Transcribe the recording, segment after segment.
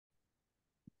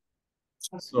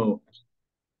So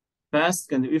past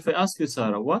can, if I ask you,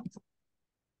 Sarah, what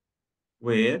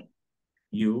were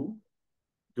you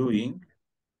doing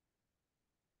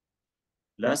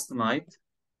last night?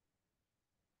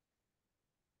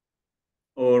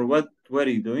 Or what were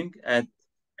you doing at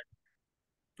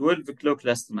 12 o'clock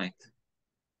last night?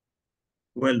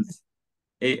 12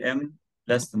 a.m.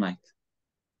 last night.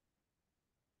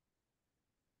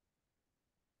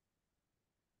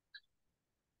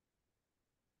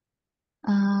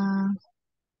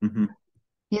 Mhm.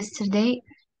 Yesterday,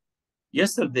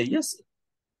 Yesterday, yes.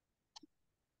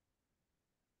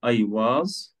 I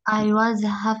was, I was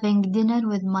having dinner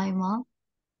with my mom.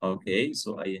 okay,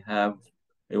 so I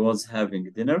was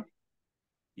having dinner.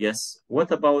 Yes.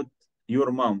 What about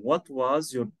your mom? What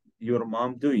was your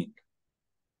mom doing?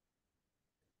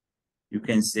 You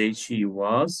can say she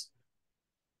was.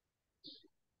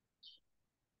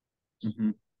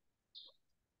 Mhm.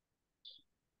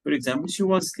 For example, she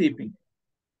was sleeping.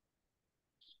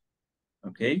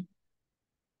 Okay.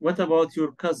 What about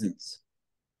your cousins?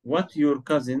 What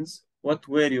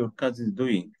were your cousins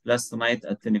doing last night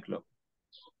at 10 o'clock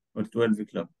or 12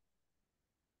 o'clock?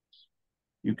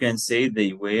 You can say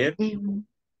they were They,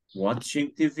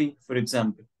 watching TV, for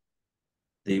example.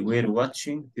 They were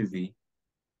watching TV,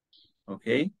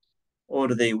 okay?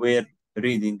 Or they were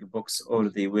reading books, or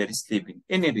they were sleeping.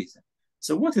 Any reason.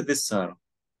 So what is this, Sarah?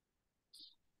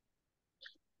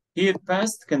 Here,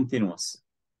 past continuous.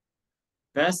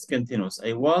 Past continuous.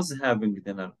 I was having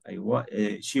dinner.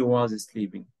 She was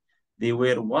sleeping. They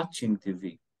were watching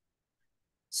TV.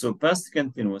 So past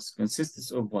continuous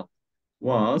consists of what?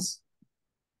 Was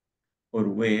or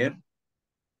were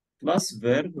plus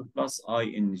verb plus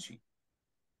ing.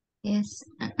 yes.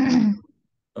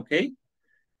 Okay?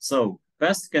 So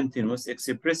past continuous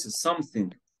expresses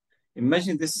something.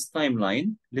 Imagine this is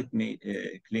timeline. Let me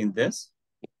clean this.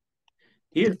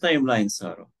 Here timeline,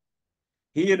 Sarah.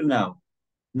 Here now.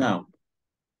 Now.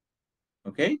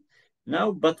 Okay?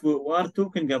 Now, but we are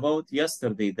talking about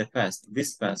yesterday, the past,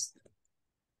 this past.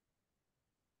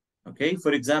 Okay?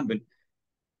 For example,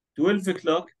 12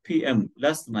 o'clock p.m.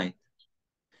 last night.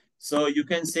 So you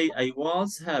can say I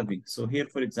was having. So here,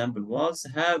 for example, was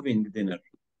having dinner.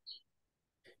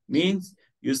 Means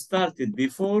you started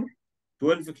before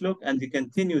 12 o'clock and you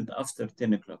continued after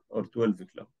 10 o'clock or 12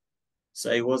 o'clock. So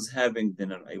I was having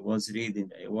dinner, I was reading,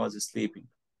 I was sleeping.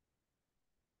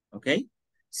 Okay?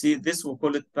 See, this we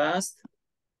call it past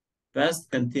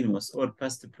continuous or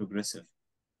past progressive.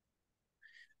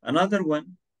 Another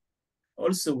one,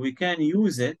 also we can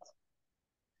use it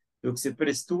to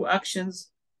express two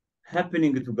actions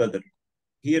happening together,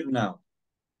 here now.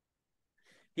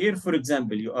 Here, for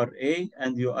example, you are A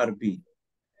and you are B.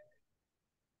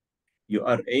 You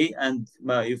are A and,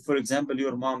 for example,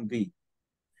 your mom B.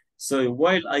 So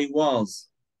while I was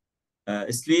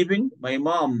sleeping, my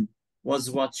mom was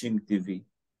watching TV.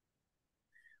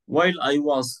 While I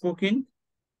was cooking,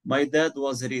 my dad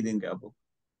was reading a book.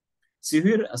 See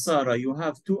here, Sarah, you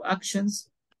have two actions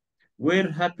were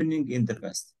happening in the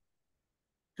past.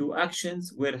 Two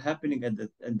actions were happening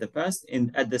in the past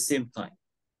and at the same time.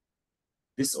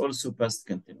 This also past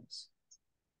continuous.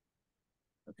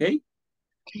 Okay?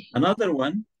 Another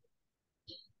one,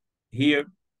 here,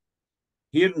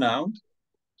 here now,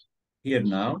 here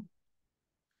now,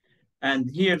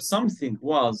 and here something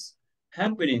was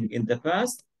happening in the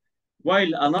past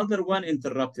while another one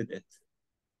interrupted it.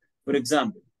 For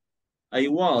example, I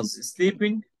was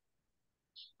sleeping,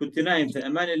 كنت نايم في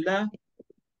أمان الله,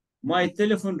 my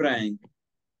telephone rang.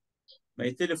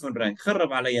 My telephone rang.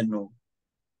 خرب علي النوم.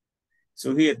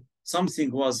 So here,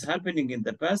 something was happening in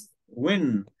the past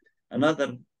when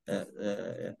another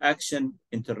action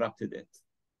interrupted it.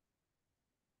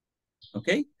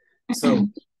 Okay? So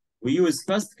we use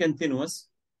past continuous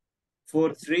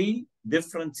for three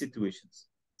different situations.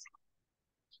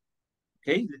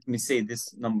 Okay, let me say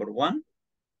this number one,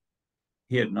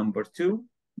 here number two,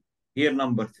 here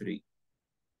number three.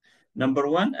 Number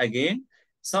one, again,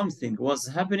 something was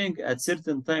happening at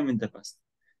certain time in the past.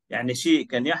 يعني شيء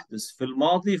كان يحدث في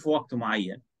الماضي في وقت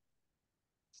معين.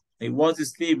 I was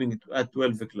sleeping at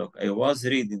 12 o'clock. I was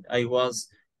reading. I was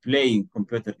playing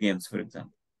computer games, for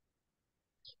example.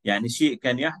 يعني شيء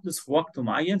كان يحدث في وقت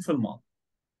معين في الماضي.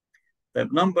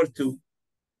 طيب, number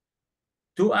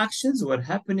two actions were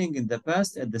happening in the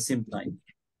past at the same time.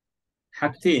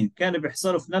 حاجتين كانوا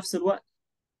بيحصلوا في نفس الوقت.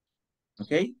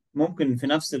 Okay? ممكن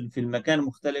في المكان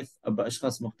مختلف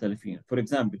بأشخاص مختلفين. For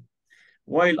example,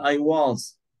 while I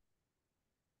was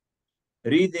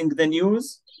reading the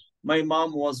news, my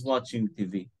mom was watching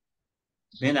TV.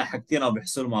 هنا حاجتين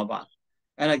بيحصلوا مع بعض.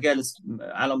 أنا جالس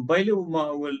على موبايلي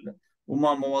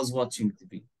وماما was watching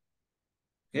TV.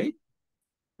 Okay.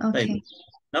 طيب. Okay.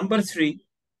 Number 3,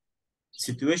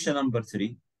 situation number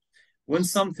 3. When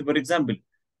something, for example,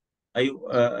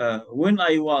 when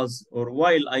I was or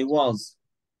while I was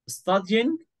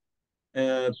studying,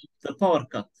 the power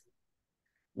cut.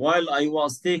 While I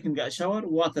was taking a shower,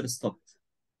 water stopped.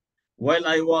 While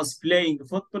I was playing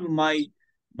football, my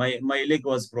leg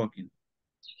was broken.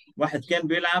 واحد كان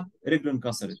بيلعب رجله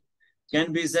انكسرت.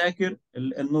 كان بيذاكر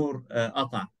النور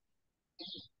قطع.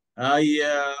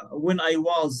 When I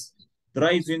was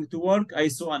driving to work, I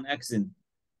saw an accident.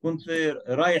 كنت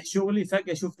رايح شغلي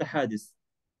فجأة شفت حادث.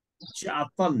 شيء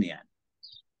عطلني يعني.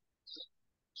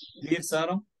 Clear,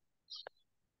 Sarah?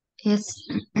 Yes.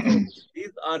 So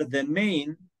these are the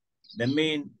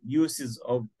main uses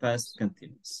of past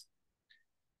continuous.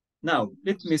 Now,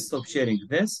 let me stop sharing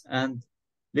this and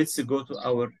let's go to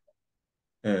our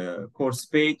course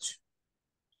page.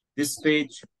 This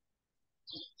page,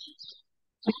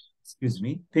 excuse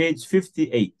me, page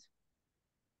 58.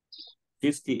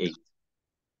 58.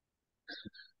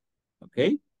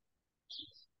 Okay?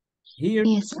 Here,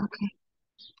 Yes. Okay.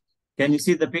 can you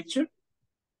see the picture?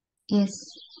 Yes.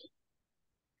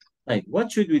 Like,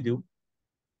 what should we do?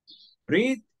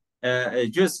 Read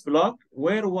just block.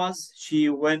 Where was she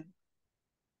when?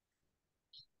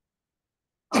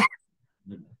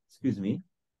 Excuse me.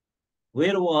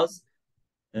 Where was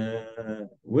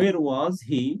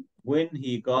he when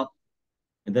he got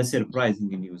the surprising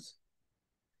news?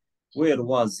 Where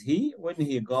was he when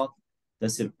he got the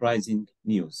surprising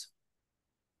news?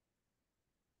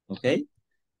 Okay.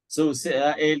 So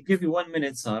I'll give you 1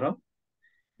 minute, Sarah.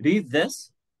 Read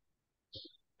this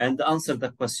and answer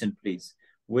the question, please.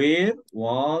 Where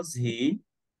was he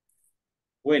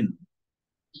when?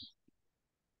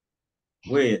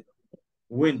 Where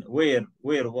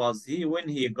was he when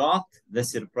he got the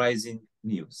surprising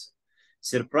news?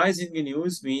 Surprising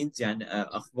news means يعني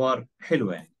أخبار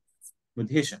حلوة يعني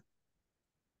مدهشة.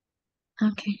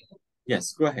 Okay.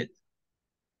 Yes, go ahead.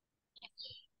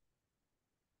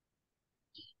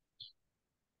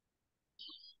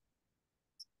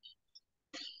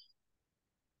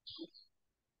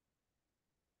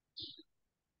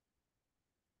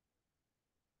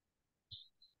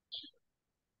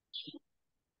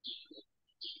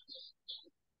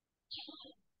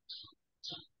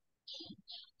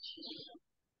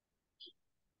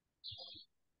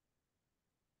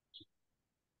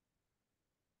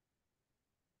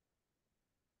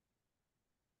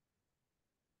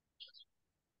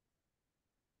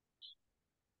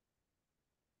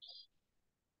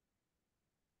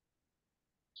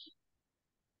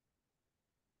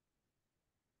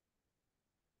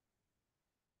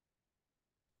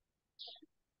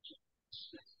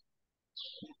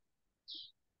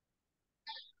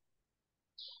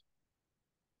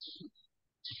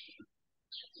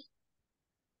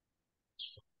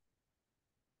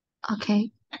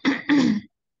 Okay.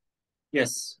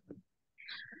 Yes.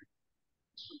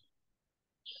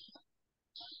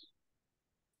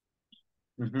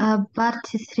 Part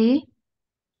 3.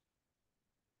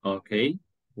 Okay.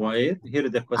 Where? Here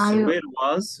is the question. Where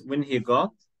was when he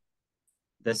got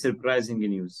the surprising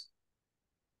news?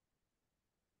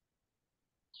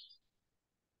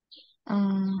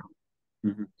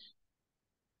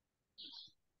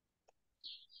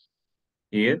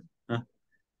 Here.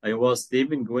 I was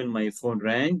sleeping when my phone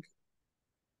rang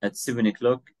at 7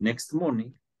 o'clock next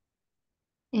morning.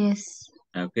 Yes.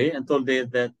 Okay. And told her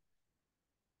that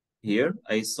here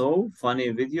I saw funny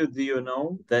video. Do you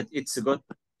know that it's got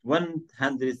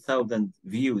 100,000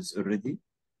 views already?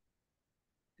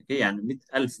 Okay. يعني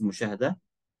 100,000 مشاهدة.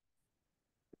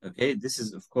 Okay. This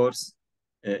is of course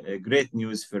a great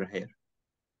news for her.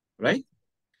 Right?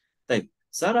 طيب.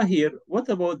 Sarah here, what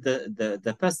about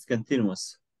the past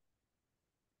continuous?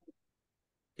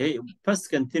 Okay, past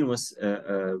continuous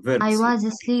verbs. I was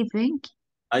sleeping.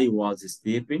 I was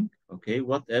sleeping. Okay,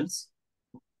 what else?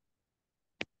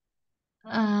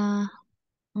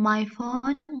 My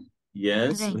phone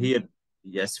Yes, rang. here.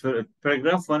 Yes, for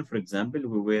paragraph 1, for example,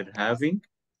 we were having.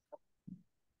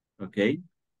 Okay,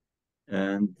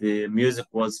 and the music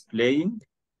was playing.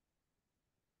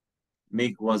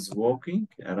 Meg was walking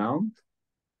around.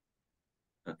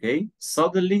 Okay,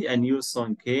 suddenly a new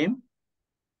song came,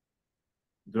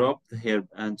 dropped her,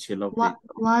 and she loved it.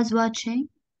 Was watching.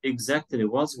 Exactly,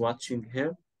 was watching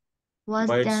her. Was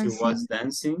While dancing. she was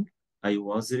dancing, I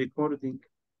was recording.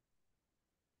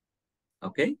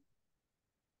 Okay,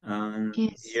 and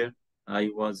yes. here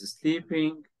I was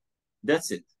sleeping.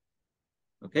 That's it.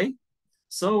 Okay,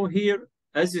 so here,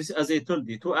 as I told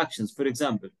you, 2 actions. For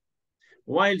example,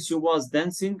 while she was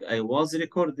dancing, I was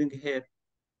recording her.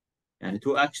 يعني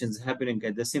two actions happening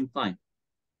at the same time.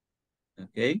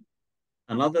 Okay.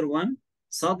 Another one,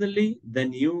 suddenly the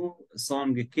new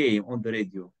song came on the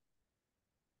radio.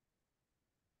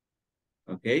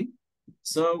 Okay.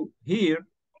 So here,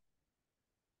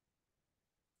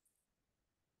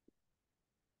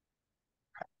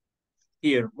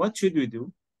 what should we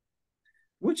do?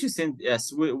 Which is in,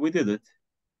 yes, we did it.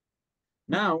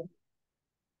 Now,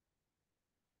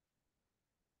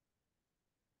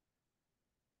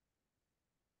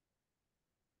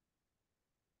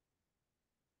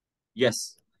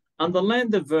 yes, underline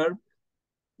the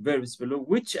verbs below.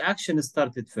 Which action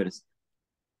started first?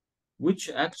 Which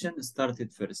action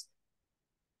started first?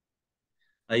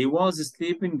 I was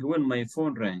sleeping when my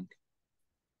phone rang.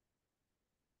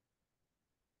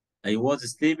 I was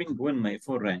sleeping when my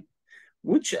phone rang.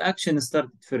 Which action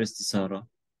started first, Sarah?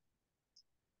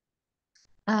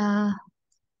 Uh,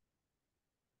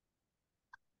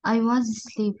 I was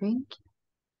sleeping.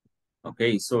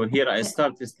 Okay, so here I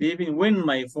started sleeping when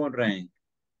my phone rang.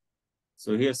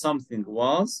 So here something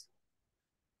was,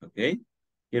 okay,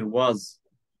 here was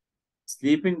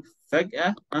sleeping,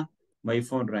 فجأة my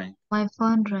phone rang. My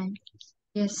phone rang.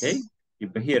 Okay, Yes.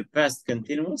 يبقى here past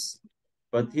continuous,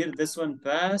 but here this one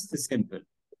past simple.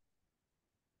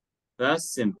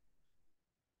 Past simple.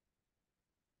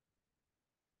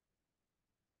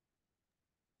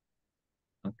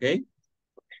 Okay,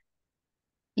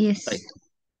 Yes.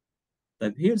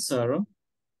 طيب here Sarah,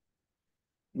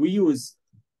 we use,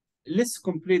 let's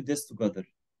complete this together.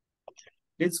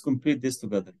 Let's complete this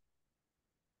together.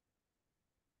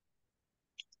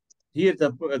 Here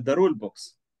the rule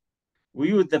box. We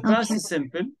use the past Okay.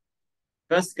 simple,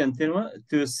 past continuous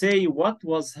to say what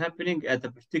was happening at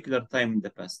a particular time in the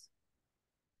past.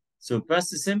 So past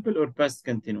simple or past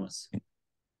continuous?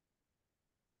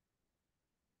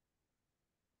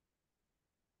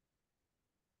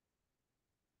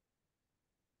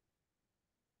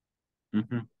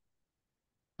 Mhm.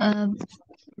 Um,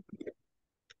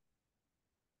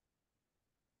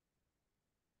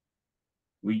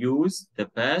 We use the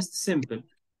past simple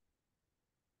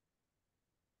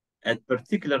at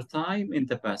particular time in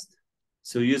the past.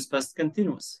 So use past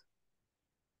continuous.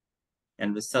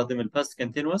 يعني بستخدم الباست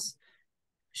continuous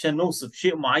عشان نوصف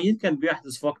شيء معين كان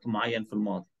بيحدث في وقت معين في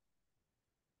الماضي.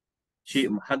 شيء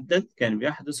محدد كان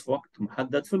بيحدث في وقت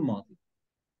محدد في الماضي.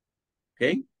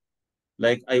 Okay?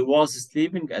 Like I was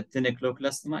sleeping at 10 o'clock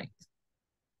last night.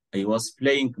 I was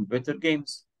playing computer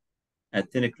games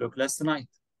at 10 o'clock last night.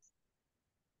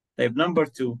 Type number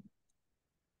 2.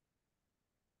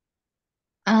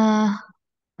 uh,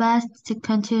 past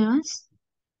continuous.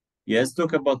 Yes,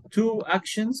 talk about two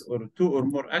actions or two or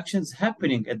more actions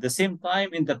happening at the same time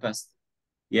in the past.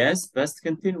 Yes, past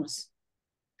continuous.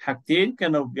 حاجتين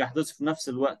كانوا بيحدثوا في نفس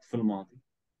الوقت في الماضي.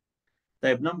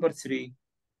 طيب number 3.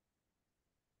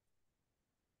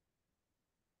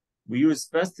 We use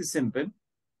past simple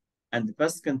and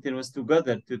past continuous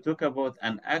together to talk about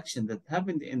an action that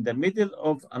happened in the middle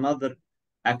of another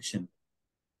action.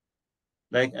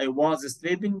 Like I was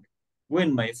sleeping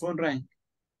when my phone rang.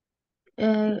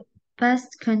 Past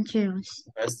continuous.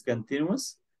 Past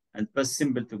continuous and past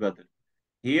simple together.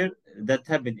 Here, that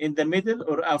happened in the middle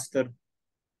or after?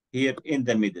 Here, in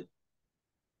the middle.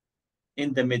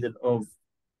 In the middle of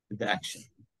the action.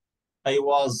 I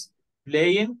was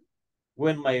playing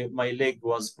when my leg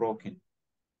was broken.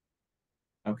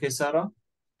 Okay, Sarah?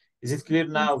 Is it clear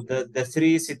Yes. now that the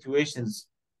three situations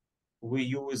we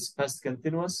use past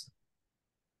continuous?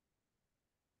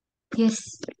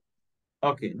 Yes.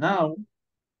 Okay, now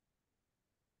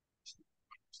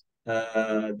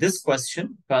this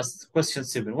question, past question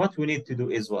 7, what we need to do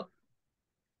is what?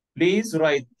 Please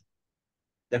write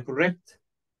the correct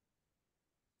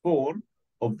form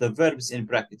of the verbs in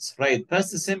brackets. Write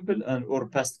past simple and or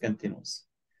past continuous.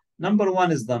 Number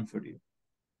 1 is done for you.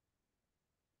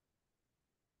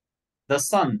 The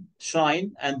sun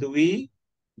shine and we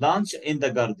lunch in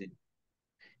the garden.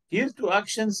 Here two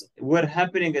actions were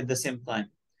happening at the same time.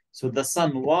 So the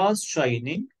sun was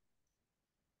shining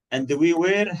and we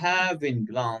were having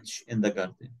lunch in the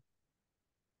garden.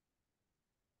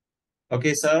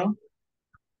 Okay, Sarah?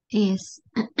 Yes.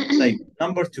 Like,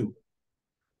 number 2.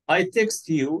 I text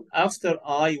you after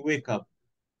I wake up.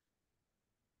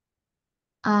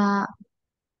 uh,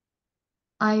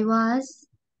 I was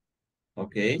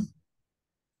Okay.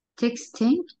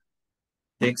 texting.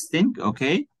 Texting.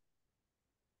 Okay.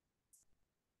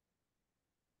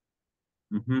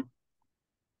 Mm-hmm.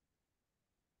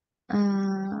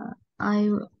 I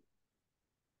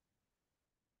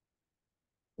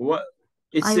What?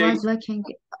 It's I a was watching.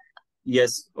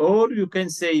 yes, or you can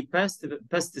say past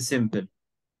simple.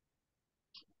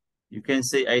 You can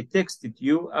say I texted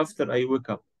you after I wake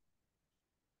up.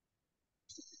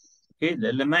 Okay,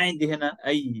 لأن ما عندي هنا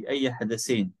أي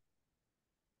حدثين.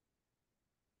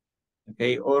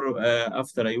 Okay, or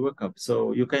after I wake up.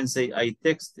 So you can say I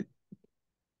texted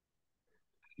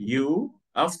you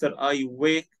after I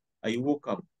woke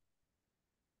up.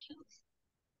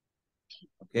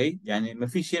 Okay, يعني ما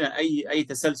فيش هنا أي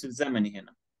تسلسل زمني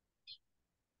هنا.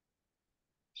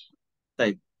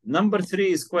 طيب, number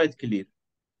 3 is quite clear.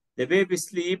 The baby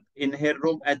sleep in her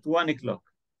room at 1 o'clock.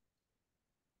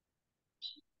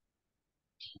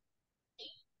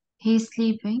 He's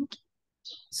sleeping.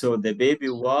 So the baby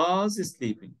was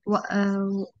sleeping.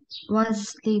 Was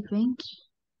sleeping.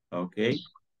 Okay.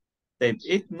 طيب,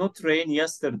 it not rain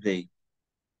yesterday.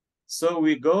 So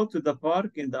we go to the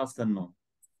park in the afternoon.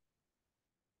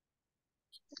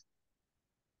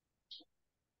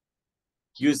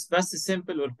 Use past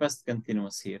simple or past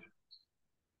continuous here.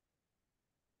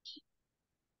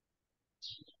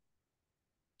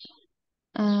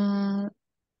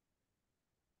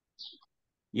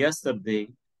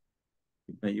 Yesterday,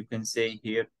 you can say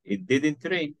here, it didn't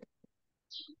rain.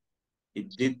 It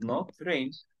did not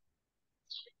rain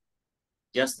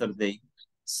yesterday.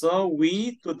 So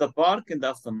we to the park in the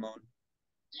afternoon.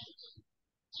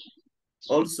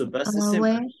 Also past simple.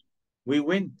 Where? We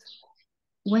went.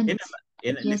 Went. هنا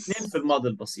Yes. الاثنين في الماضي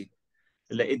البسيط.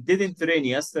 It didn't rain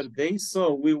yesterday,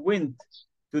 so we went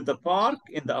to the park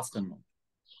in the afternoon.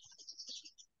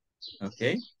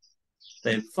 Okay.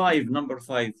 طيب, number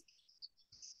 5.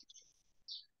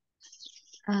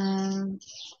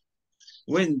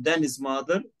 When Danny's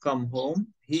mother come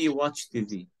home, he watched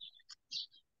TV.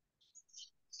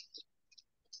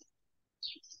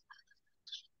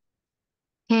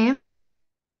 Came.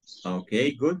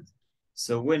 Okay, good.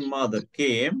 So when mother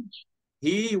came,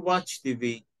 he watched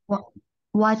TV.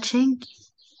 Watching.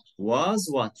 Was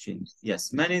watching.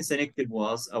 Yes, ما ننسى نكتب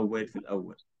was أول في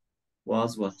الأول.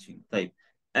 Was watching. طيب,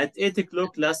 at 8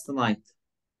 o'clock last night.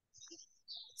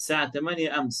 الساعة 8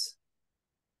 أمس.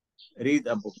 Read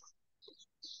a book.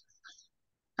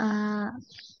 I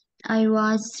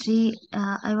was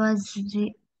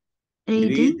reading.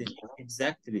 Reading.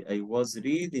 Exactly. I was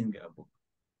reading a book.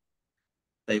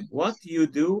 طيب, what you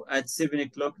do at 7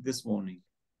 o'clock this morning?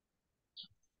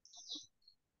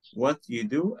 What you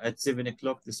do at 7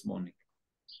 o'clock this morning?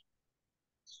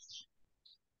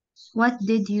 What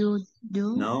did you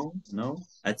do? No.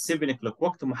 At 7 o'clock.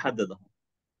 وقت محدد اهو.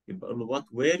 يبقى له what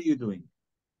were you doing?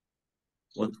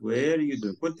 What were you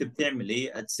doing? كنت بتعمل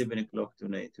ايه at 7 o'clock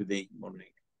today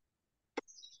morning?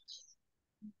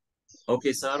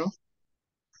 Okay, Sarah?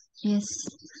 Yes.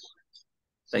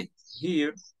 Right.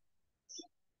 Here,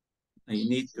 I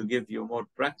need to give you more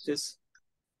practice.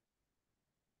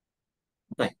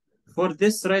 Right. For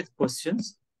this right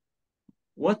questions,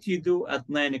 what you do at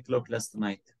 9 o'clock last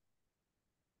night?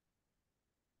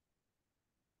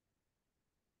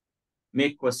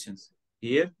 Make questions.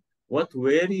 Here, what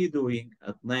were you doing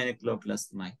at 9 o'clock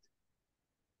last night?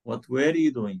 What were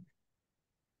you doing?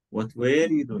 What were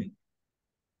you doing?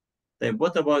 Then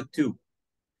what about 2?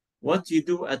 What you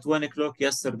do at 1 o'clock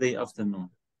yesterday afternoon?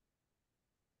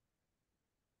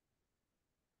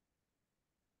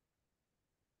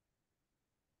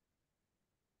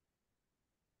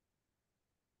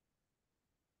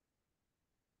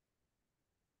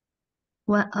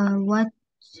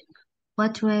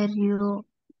 What were you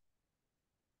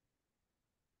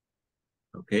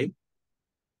Okay.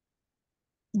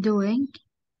 doing?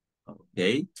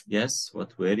 Okay. Yes.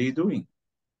 What were you doing?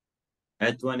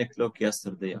 At 1 o'clock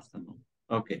yesterday afternoon.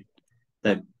 Okay.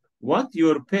 Then what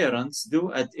your parents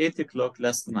do at 8 o'clock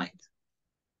last night?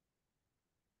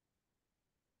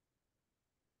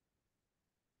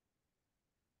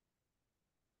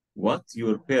 What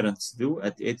your parents do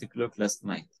at 8 o'clock last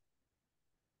night?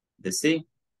 The same.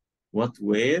 What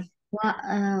were?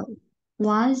 What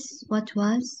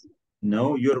was?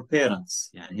 No, your parents.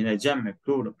 يعني هنا جمع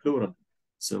plural.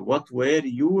 So what were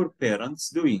your parents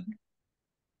doing?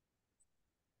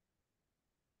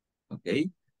 Okay.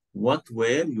 What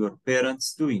were your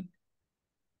parents doing?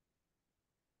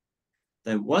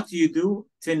 Then what you do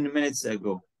 10 minutes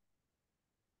ago?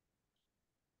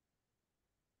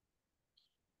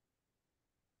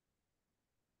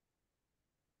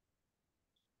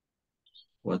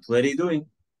 What were you doing?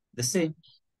 The same.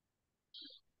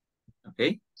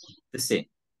 Okay. The same.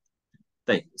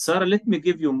 طيب, Sarah, let me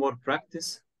give you more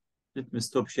practice. Let me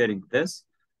stop sharing this.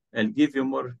 I'll give you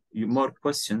more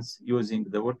questions using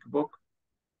the workbook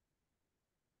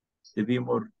to be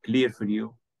more clear for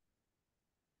you.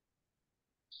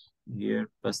 Here,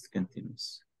 past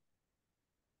continuous.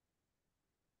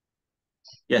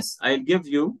 Yes, I'll give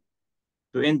you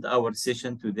to end our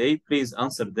session today, please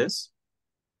answer this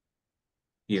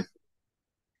here.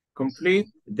 Complete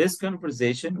this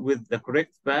conversation with the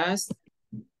correct past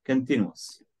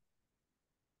continuous.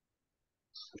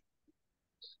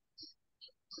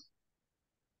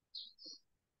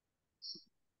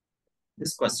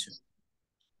 This question.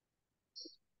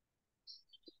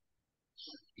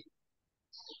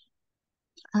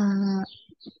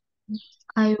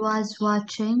 I was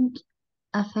watching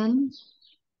a film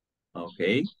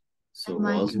Okay, so on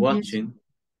my was computer. watching.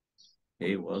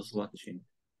 Okay, was watching.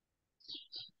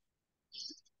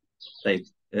 Type.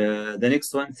 The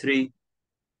next one, 3.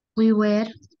 We were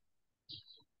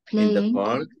In the playing.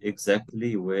 park,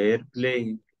 exactly, we're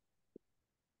playing.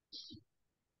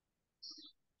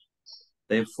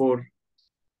 Type 4.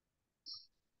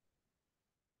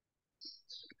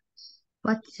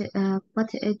 But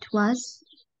it was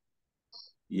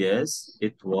Yes,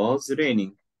 it was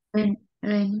raining.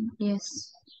 rain.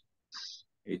 Yes.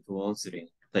 It was raining.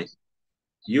 Type.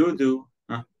 You do.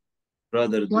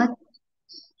 Rather do. What?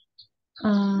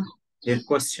 Here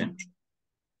question.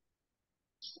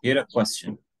 Here a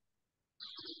question.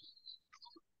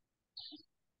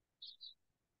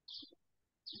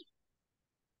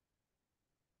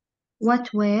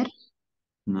 What were?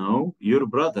 No, your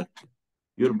brother.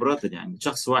 Your brother يعني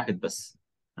شخص واحد بس.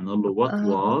 هنقول له what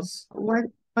was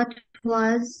What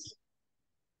was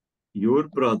your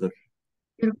brother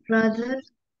your brother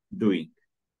doing?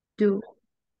 do?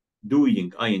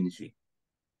 Doing, ing.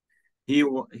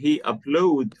 He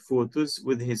upload photos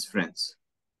with his friends.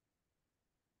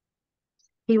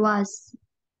 He was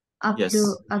Yes,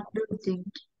 uploading.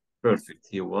 perfect.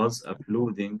 He was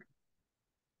uploading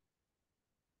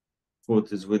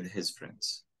photos with his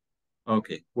friends.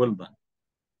 Okay, well done.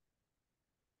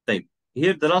 طيب,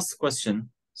 here the last question,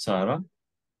 Sarah.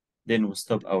 Then we'll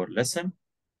stop our lesson.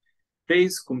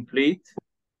 Please complete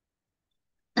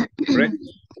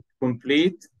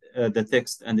the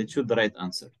text and choose the right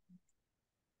answer.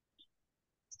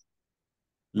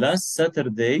 Last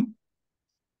Saturday,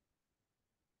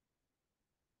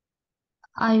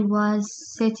 I was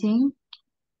sitting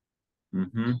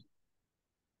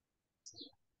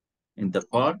in the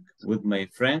park with my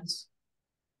friends.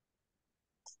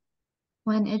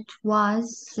 when it was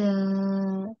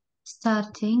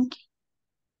starting.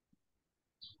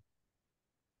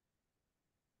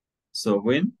 So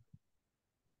when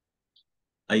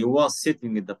I was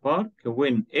sitting in the park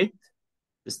when it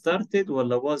started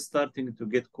ولا was starting to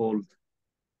get cold?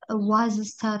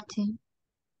 Was starting.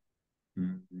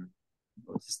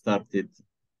 started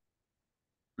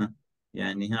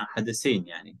يعني حدثين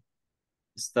يعني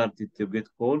started to get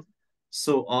cold.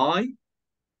 So I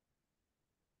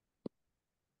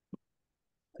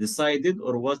decided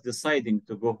or was deciding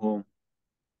to go home.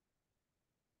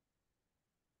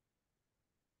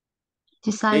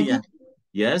 Decided.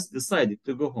 Yes, decided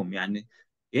to go home. يعني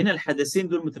هنا الحدثين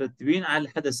دول مترتبين على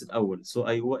الحدث الأول. So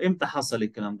إمتى حصل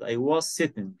الكلام ده؟ I was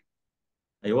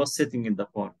sitting in the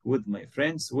park with my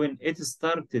friends when it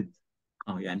started.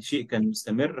 يعني شيء كان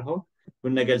مستمر اهو.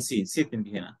 كنا جالسين sitting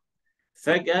هنا.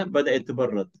 فجأة بدأت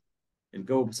تبرد.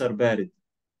 الجو صار بارد.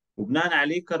 وبناء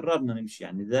عليه قررنا نمشي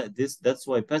يعني that's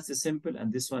why past simple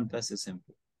and this one past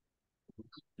simple.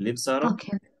 اللي بسارة؟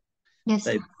 Okay. Yes.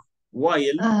 طيب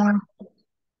while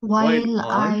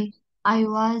I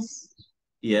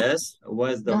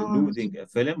was downloading a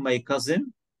film, my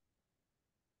cousin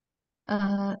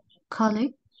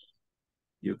colleague.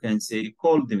 you can say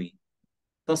called me.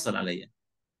 اتصل علي.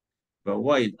 But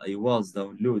while I was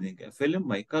downloading a film,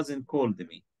 my cousin called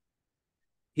me.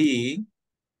 He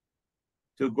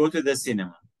to go to the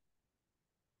cinema.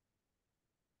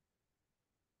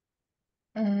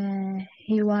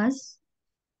 He was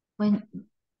when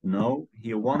No,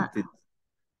 he wanted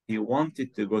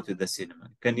to go to the cinema.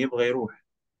 كان يبغى يروح.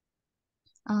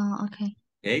 okay.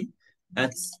 Okay.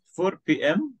 At 4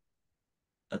 p.m.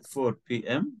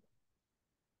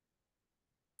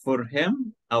 for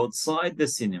him outside the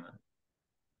cinema.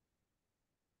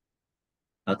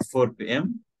 At 4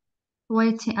 p.m.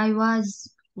 Waiting. I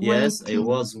was Yes, I waiting.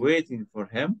 was waiting for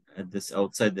him at this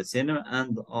outside the cinema,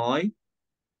 and I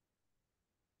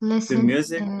to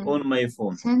music on my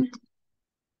phone. Listened.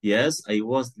 Yes, I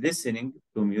was listening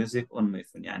to music on my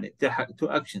phone. يعني two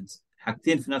actions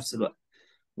حاجتين في نفس الوقت.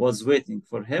 Was waiting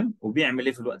for him وبيعمل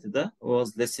ايه في الوقت ده؟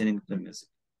 Was listening to music.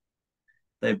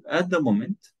 طيب at the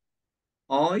moment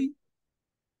I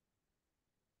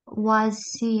was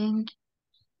seeing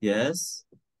yes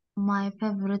my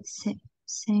favorite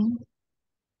thing.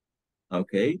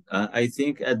 okay I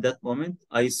think at that moment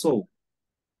I saw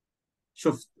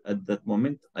شفت at that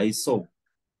moment I saw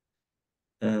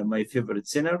my favorite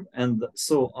singer, and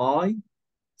so I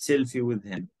selfie with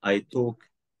him. I talk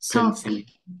Talk. selfie,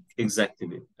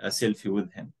 exactly, a selfie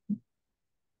with him.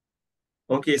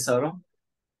 Okay, Sarah.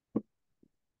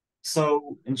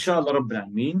 So, inshallah Rabbil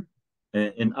Alameen,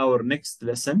 in our next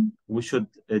lesson, we should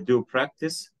do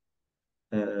practice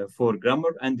for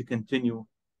grammar and continue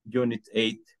Unit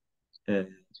 8 uh,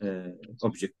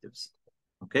 objectives.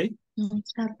 Okay?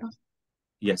 Inshallah.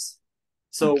 Yes.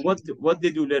 So, Okay. what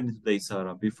did you learn today,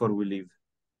 Sarah, before we leave?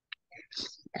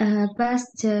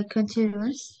 Past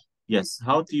continuous. Yes,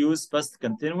 how to use past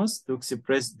continuous to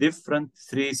express different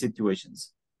three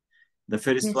situations. The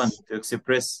first one, Yes. to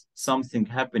express something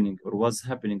happening or was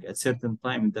happening at certain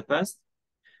time in the past.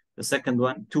 The second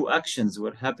one, two actions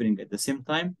were happening at the same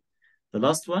time. The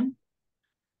last one,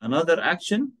 another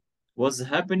action was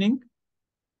happening,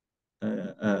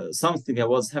 something that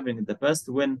was happening in the past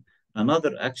when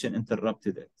another action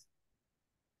interrupted it.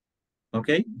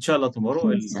 Okay, inshallah, tomorrow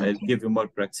Yes. I'll Okay. give you more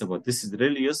practice about this. Is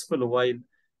really useful while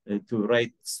to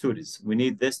write stories. We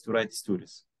need this to write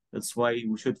stories. That's why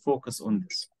we should focus on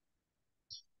this.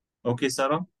 Okay,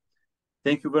 Sarah,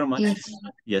 thank you very much. Yes.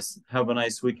 Yes, have a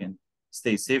nice weekend.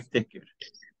 Stay safe, take care.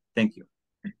 Thank you.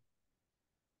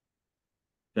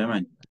 تمام.